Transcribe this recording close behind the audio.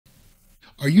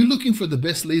Are you looking for the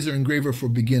best laser engraver for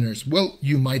beginners? Well,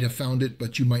 you might have found it,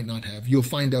 but you might not have. You'll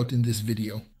find out in this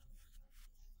video.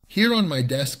 Here on my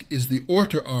desk is the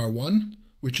Ortur R1,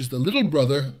 which is the little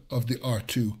brother of the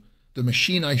R2, the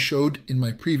machine I showed in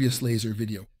my previous laser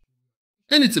video.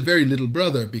 And it's a very little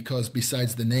brother because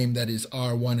besides the name that is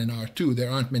R1 and R2,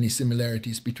 there aren't many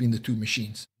similarities between the two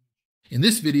machines. In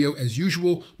this video, as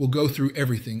usual, we'll go through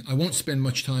everything. I won't spend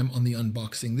much time on the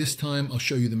unboxing. This time, I'll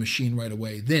show you the machine right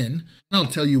away. Then, I'll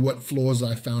tell you what flaws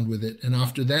I found with it. And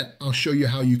after that, I'll show you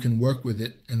how you can work with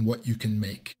it and what you can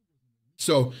make.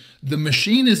 So, the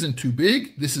machine isn't too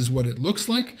big. This is what it looks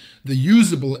like. The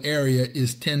usable area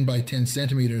is 10 by 10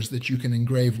 centimeters that you can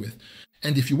engrave with.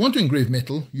 And if you want to engrave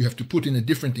metal, you have to put in a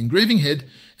different engraving head,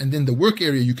 and then the work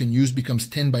area you can use becomes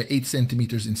 10 by 8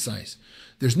 centimeters in size.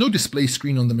 There's no display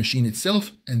screen on the machine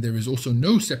itself, and there is also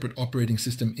no separate operating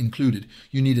system included.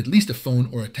 You need at least a phone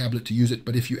or a tablet to use it,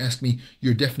 but if you ask me,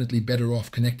 you're definitely better off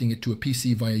connecting it to a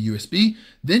PC via USB.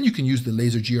 Then you can use the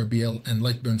Laser GRBL and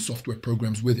LightBurn software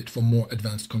programs with it for more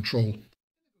advanced control.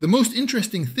 The most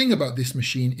interesting thing about this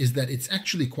machine is that it's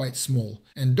actually quite small.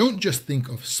 And don't just think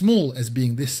of small as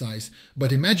being this size,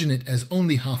 but imagine it as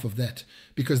only half of that,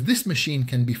 because this machine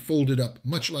can be folded up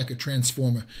much like a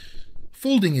transformer.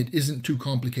 Folding it isn't too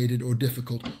complicated or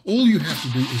difficult. All you have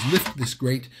to do is lift this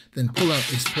grate, then pull out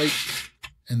this plate,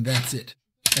 and that's it.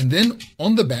 And then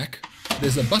on the back,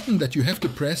 there's a button that you have to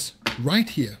press right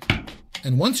here.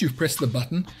 And once you've pressed the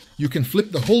button, you can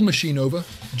flip the whole machine over,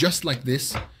 just like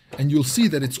this, and you'll see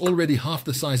that it's already half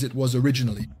the size it was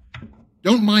originally.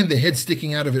 Don't mind the head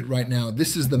sticking out of it right now.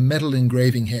 This is the metal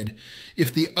engraving head.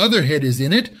 If the other head is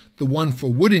in it, the one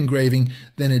for wood engraving,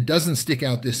 then it doesn't stick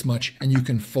out this much and you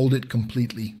can fold it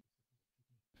completely.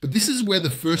 But this is where the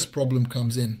first problem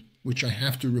comes in, which I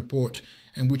have to report,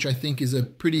 and which I think is a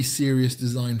pretty serious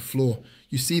design flaw.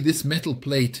 You see this metal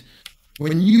plate.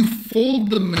 When you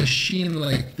fold the machine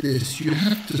like this, you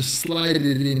have to slide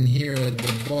it in here at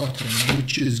the bottom,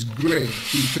 which is great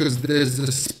because there's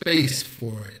a space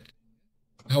for it.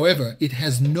 However, it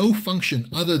has no function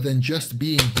other than just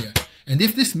being here. And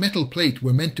if this metal plate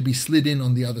were meant to be slid in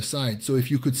on the other side, so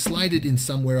if you could slide it in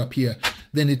somewhere up here,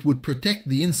 then it would protect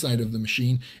the inside of the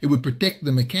machine, it would protect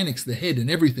the mechanics, the head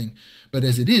and everything. But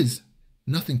as it is,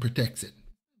 nothing protects it.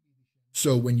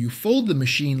 So when you fold the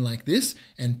machine like this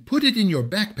and put it in your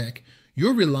backpack,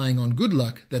 you're relying on good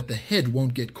luck that the head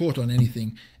won't get caught on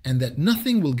anything and that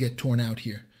nothing will get torn out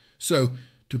here. So,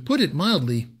 to put it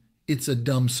mildly, it's a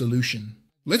dumb solution.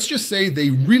 Let's just say they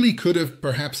really could have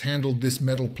perhaps handled this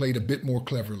metal plate a bit more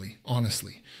cleverly,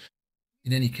 honestly.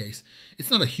 In any case, it's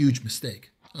not a huge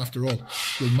mistake. After all,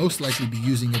 you'll most likely be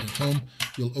using it at home,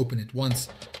 you'll open it once,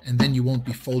 and then you won't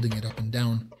be folding it up and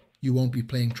down. You won't be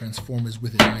playing Transformers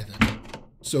with it either.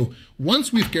 So,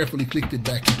 once we've carefully clicked it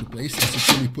back into place and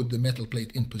securely put the metal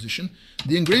plate in position,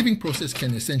 the engraving process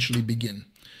can essentially begin.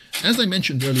 As I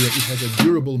mentioned earlier, it has a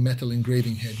durable metal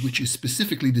engraving head, which is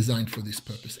specifically designed for this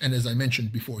purpose. And as I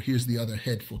mentioned before, here's the other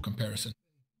head for comparison.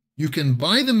 You can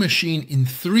buy the machine in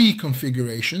 3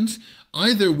 configurations,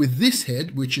 either with this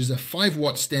head, which is a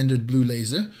 5-watt standard blue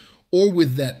laser, or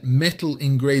with that metal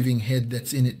engraving head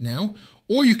that's in it now,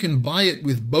 or you can buy it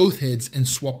with both heads and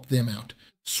swap them out.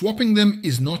 Swapping them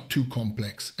is not too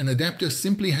complex. An adapter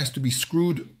simply has to be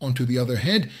screwed onto the other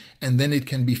head, and then it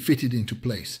can be fitted into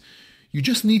place. You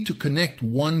just need to connect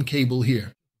one cable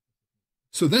here.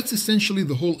 So that's essentially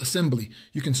the whole assembly.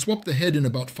 You can swap the head in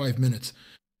about 5 minutes.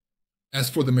 As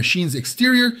for the machine's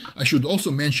exterior, I should also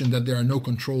mention that there are no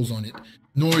controls on it,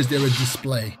 nor is there a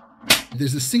display.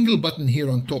 There's a single button here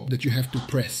on top that you have to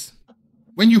press.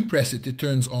 When you press it, it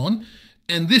turns on,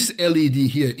 and this LED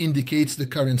here indicates the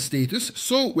current status,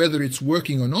 so whether it's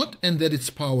working or not, and that it's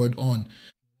powered on.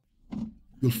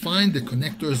 You'll find the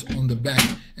connectors on the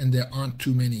back, and there aren't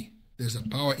too many. There's a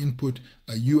power input,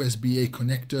 a USB-A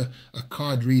connector, a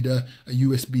card reader, a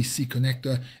USB-C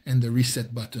connector, and the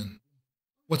reset button.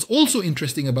 What's also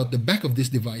interesting about the back of this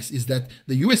device is that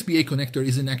the USB-A connector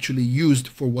isn't actually used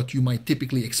for what you might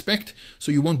typically expect,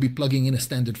 so you won't be plugging in a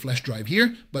standard flash drive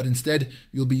here, but instead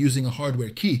you'll be using a hardware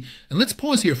key. And let's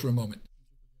pause here for a moment,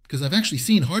 because I've actually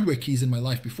seen hardware keys in my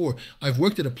life before. I've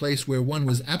worked at a place where one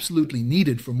was absolutely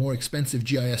needed for more expensive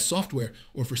GIS software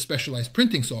or for specialized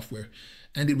printing software.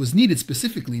 And it was needed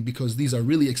specifically because these are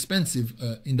really expensive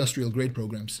industrial grade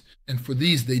programs. And for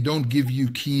these, they don't give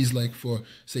you keys like for,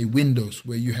 say, Windows,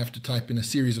 where you have to type in a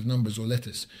series of numbers or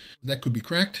letters. That could be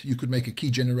cracked. You could make a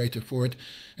key generator for it.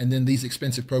 And then these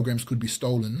expensive programs could be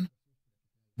stolen.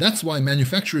 That's why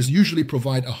manufacturers usually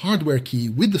provide a hardware key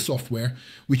with the software,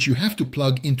 which you have to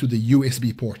plug into the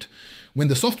USB port. When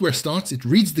the software starts, it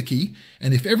reads the key,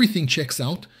 and if everything checks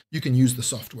out, you can use the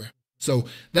software. So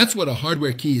that's what a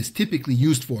hardware key is typically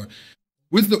used for.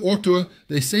 With the Ortur,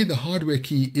 they say the hardware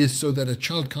key is so that a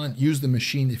child can't use the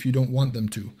machine if you don't want them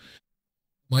to.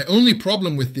 My only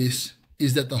problem with this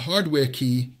is that the hardware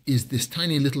key is this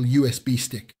tiny little USB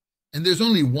stick, and there's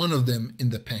only one of them in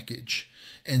the package.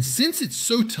 And since it's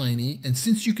so tiny, and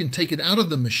since you can take it out of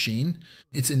the machine,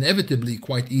 it's inevitably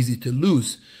quite easy to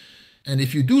lose. And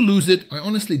if you do lose it, I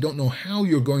honestly don't know how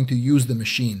you're going to use the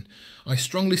machine. I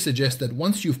strongly suggest that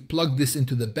once you've plugged this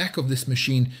into the back of this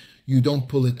machine, you don't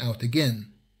pull it out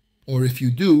again. Or if you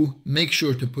do, make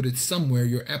sure to put it somewhere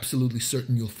you're absolutely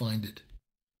certain you'll find it.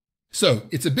 So,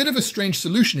 it's a bit of a strange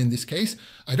solution in this case.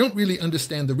 I don't really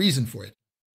understand the reason for it.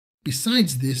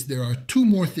 Besides this, there are two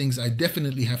more things I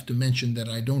definitely have to mention that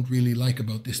I don't really like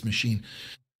about this machine.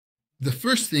 The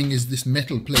first thing is this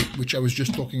metal plate, which I was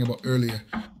just talking about earlier.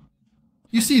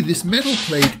 You see, this metal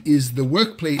plate is the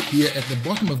work plate here at the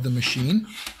bottom of the machine.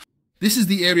 This is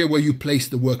the area where you place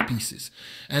the workpieces.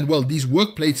 And well, these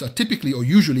work plates are typically or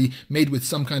usually made with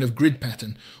some kind of grid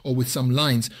pattern or with some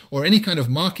lines or any kind of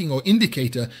marking or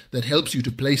indicator that helps you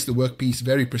to place the workpiece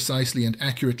very precisely and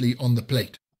accurately on the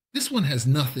plate. This one has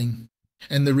nothing.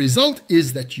 And the result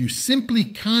is that you simply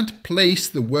can't place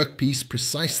the workpiece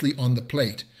precisely on the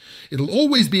plate. It'll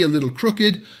always be a little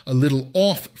crooked, a little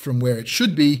off from where it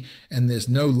should be, and there's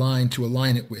no line to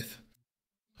align it with.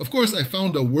 Of course, I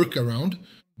found a workaround,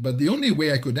 but the only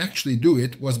way I could actually do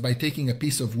it was by taking a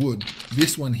piece of wood,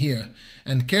 this one here,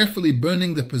 and carefully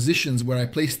burning the positions where I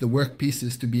placed the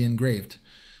workpieces to be engraved.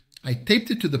 I taped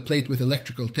it to the plate with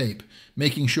electrical tape,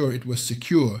 making sure it was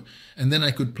secure, and then I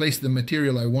could place the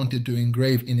material I wanted to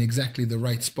engrave in exactly the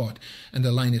right spot and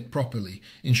align it properly,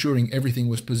 ensuring everything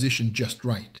was positioned just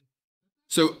right.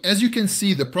 So, as you can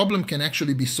see, the problem can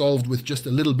actually be solved with just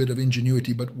a little bit of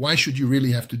ingenuity, but why should you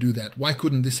really have to do that? Why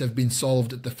couldn't this have been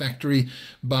solved at the factory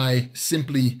by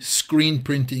simply screen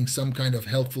printing some kind of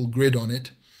helpful grid on it?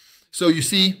 So you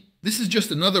see, this is just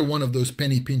another one of those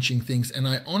penny pinching things, and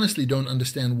I honestly don't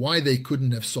understand why they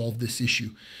couldn't have solved this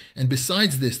issue. And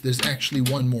besides this, there's actually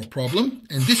one more problem,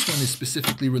 and this one is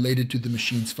specifically related to the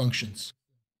machine's functions.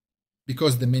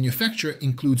 Because the manufacturer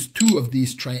includes two of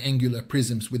these triangular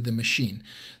prisms with the machine.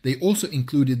 They also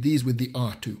included these with the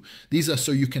R2. These are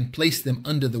so you can place them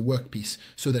under the workpiece,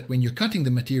 so that when you're cutting the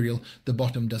material, the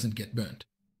bottom doesn't get burnt.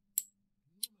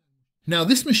 Now,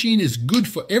 this machine is good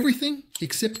for everything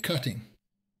except cutting.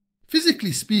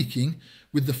 Physically speaking,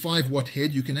 with the 5-watt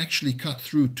head, you can actually cut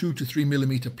through 2 to 3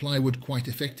 millimeter plywood quite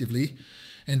effectively,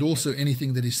 and also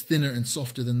anything that is thinner and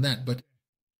softer than that. But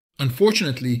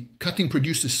unfortunately, cutting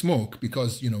produces smoke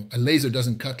because, a laser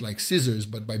doesn't cut like scissors,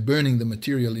 but by burning the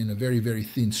material in a very, very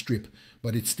thin strip,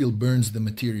 but it still burns the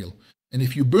material. And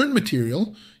if you burn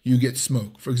material, you get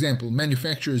smoke. For example,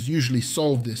 manufacturers usually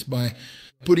solve this by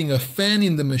putting a fan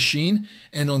in the machine,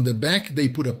 and on the back they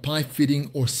put a pipe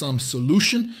fitting or some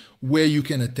solution where you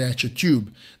can attach a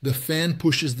tube. The fan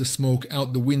pushes the smoke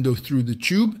out the window through the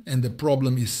tube, and the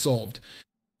problem is solved.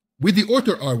 With the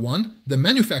Ortur R1, the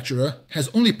manufacturer has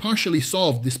only partially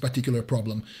solved this particular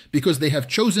problem because they have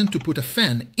chosen to put a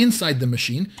fan inside the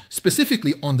machine,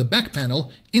 specifically on the back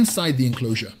panel inside the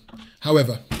enclosure.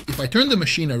 However, if I turn the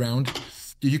machine around,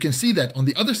 you can see that on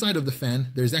the other side of the fan,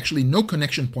 there's actually no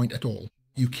connection point at all.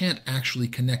 You can't actually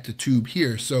connect a tube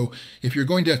here, so if you're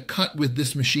going to cut with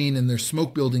this machine and there's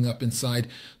smoke building up inside,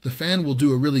 the fan will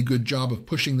do a really good job of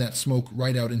pushing that smoke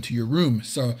right out into your room.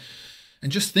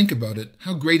 And just think about it,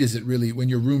 how great is it really when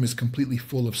your room is completely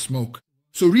full of smoke?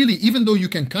 So really, even though you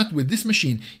can cut with this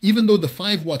machine, even though the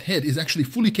 5-watt head is actually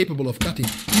fully capable of cutting,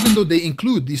 even though they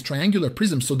include these triangular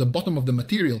prisms so the bottom of the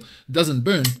material doesn't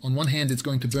burn, on one hand it's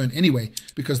going to burn anyway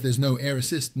because there's no air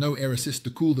assist to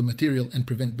cool the material and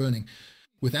prevent burning.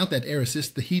 Without that air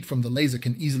assist, the heat from the laser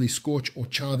can easily scorch or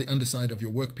char the underside of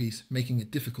your workpiece, making it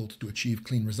difficult to achieve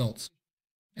clean results.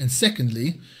 And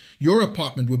secondly, your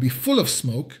apartment will be full of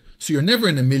smoke, so you're never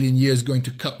in a million years going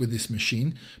to cut with this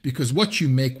machine because what you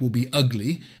make will be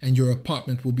ugly and your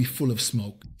apartment will be full of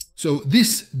smoke. So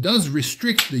this does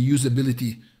restrict the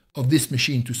usability of this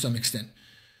machine to some extent,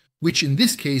 which in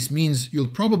this case means you'll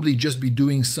probably just be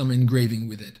doing some engraving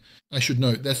with it. I should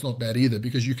note that's not bad either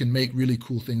because you can make really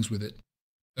cool things with it.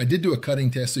 I did do a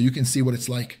cutting test so you can see what it's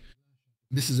like.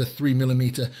 This is a 3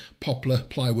 millimeter poplar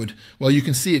plywood. Well, you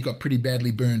can see it got pretty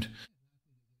badly burned.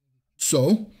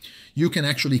 So you can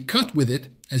actually cut with it,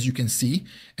 as you can see,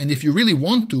 and if you really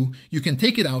want to, you can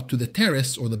take it out to the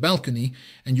terrace or the balcony,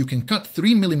 and you can cut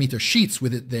 3mm sheets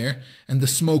with it there, and the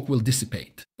smoke will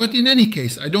dissipate. But in any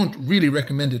case, I don't really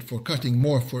recommend it for cutting,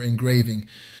 more for engraving.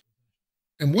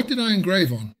 And what did I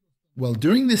engrave on? Well,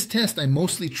 during this test, I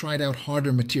mostly tried out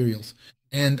harder materials.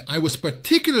 And I was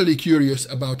particularly curious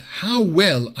about how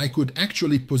well I could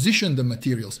actually position the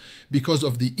materials because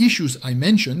of the issues I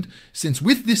mentioned, since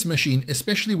with this machine,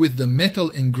 especially with the metal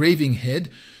engraving head,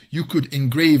 you could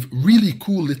engrave really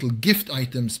cool little gift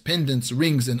items, pendants,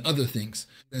 rings, and other things.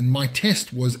 And my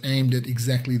test was aimed at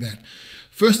exactly that.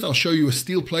 First, I'll show you a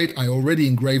steel plate. I already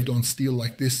engraved on steel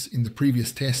like this in the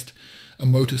previous test, a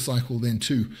motorcycle then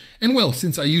too. And well,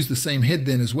 since I used the same head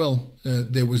then as well,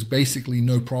 there was basically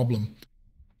no problem.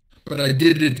 But I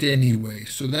did it anyway,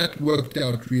 so that worked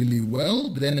out really well.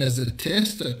 Then as a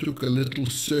test, I took a little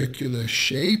circular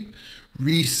shape,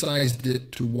 resized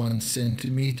it to 1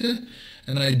 centimeter,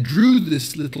 and I drew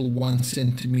this little 1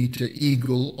 centimeter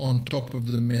eagle on top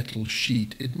of the metal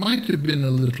sheet. It might have been a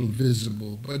little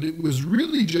visible, but it was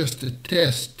really just a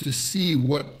test to see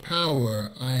what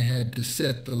power I had to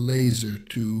set the laser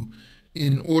to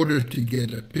in order to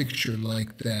get a picture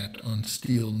like that on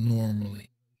steel normally.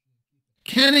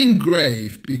 Can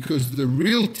engrave because the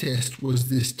real test was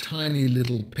this tiny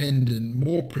little pendant,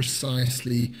 more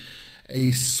precisely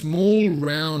a small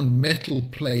round metal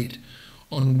plate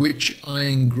on which I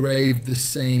engraved the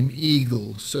same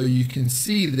eagle. So you can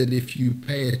see that if you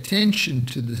pay attention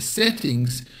to the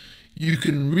settings, you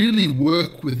can really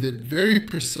work with it very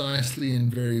precisely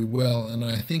and very well. And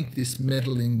I think this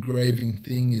metal engraving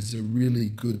thing is a really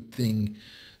good thing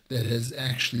that has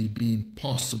actually been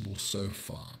possible so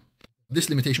far. This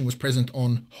limitation was present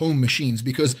on home machines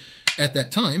because at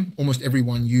that time, almost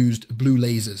everyone used blue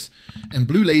lasers. And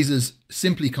blue lasers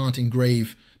simply can't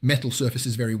engrave metal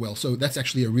surfaces very well. So that's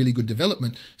actually a really good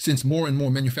development since more and more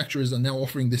manufacturers are now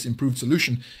offering this improved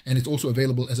solution, and it's also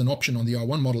available as an option on the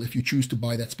R1 model if you choose to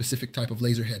buy that specific type of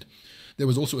laser head. There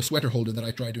was also a sweater holder that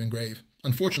I tried to engrave.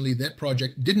 Unfortunately, that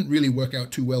project didn't really work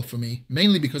out too well for me,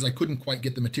 mainly because I couldn't quite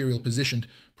get the material positioned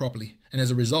properly. And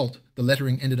as a result, the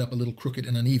lettering ended up a little crooked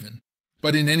and uneven.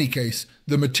 But in any case,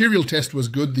 the material test was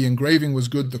good, the engraving was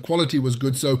good, the quality was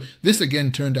good, so this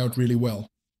again turned out really well.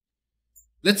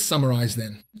 Let's summarize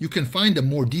then. You can find a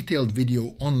more detailed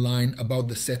video online about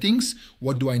the settings,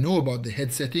 what do I know about the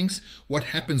head settings, what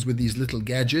happens with these little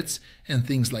gadgets, and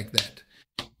things like that.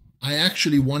 I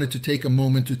actually wanted to take a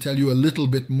moment to tell you a little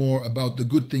bit more about the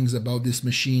good things about this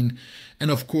machine,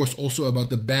 and of course also about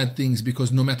the bad things,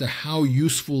 because no matter how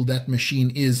useful that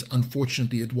machine is,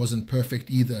 unfortunately it wasn't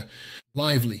perfect either.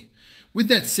 Lively. With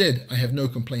that said, I have no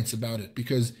complaints about it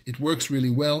because it works really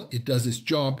well, it does its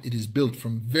job, it is built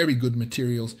from very good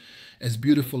materials, as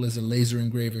beautiful as a laser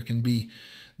engraver can be.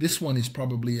 This one is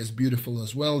probably as beautiful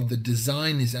as well. The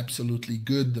design is absolutely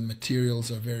good, the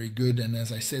materials are very good, and as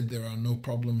I said, there are no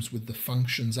problems with the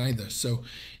functions either. So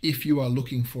if you are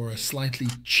looking for a slightly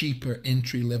cheaper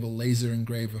entry-level laser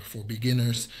engraver for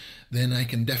beginners, then I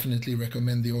can definitely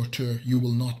recommend the Ortur. You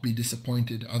will not be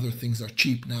disappointed. Other things are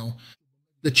cheap now.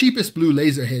 The cheapest blue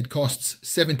laser head costs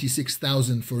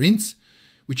 76,000 forints,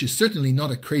 which is certainly not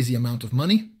a crazy amount of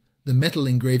money. The metal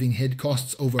engraving head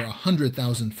costs over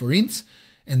 100,000 forints,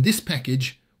 and this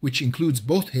package, which includes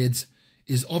both heads,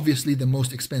 is obviously the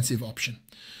most expensive option.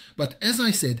 But as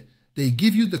I said, they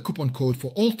give you the coupon code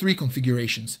for all 3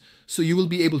 configurations, so you will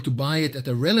be able to buy it at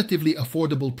a relatively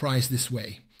affordable price this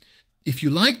way. If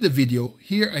you like the video,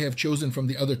 here I have chosen from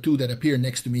the other 2 that appear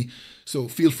next to me, so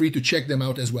feel free to check them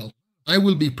out as well. I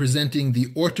will be presenting the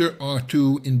Ortur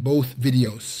R2 in both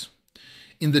videos.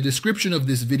 In the description of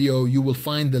this video, you will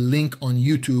find the link on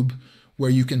YouTube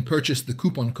where you can purchase the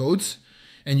coupon codes,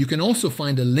 and you can also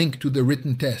find a link to the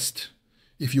written test.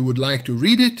 If you would like to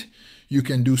read it, you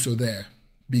can do so there.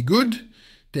 Be good,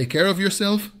 take care of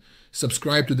yourself,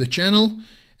 subscribe to the channel,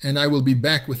 and I will be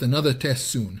back with another test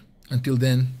soon. Until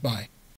then, bye.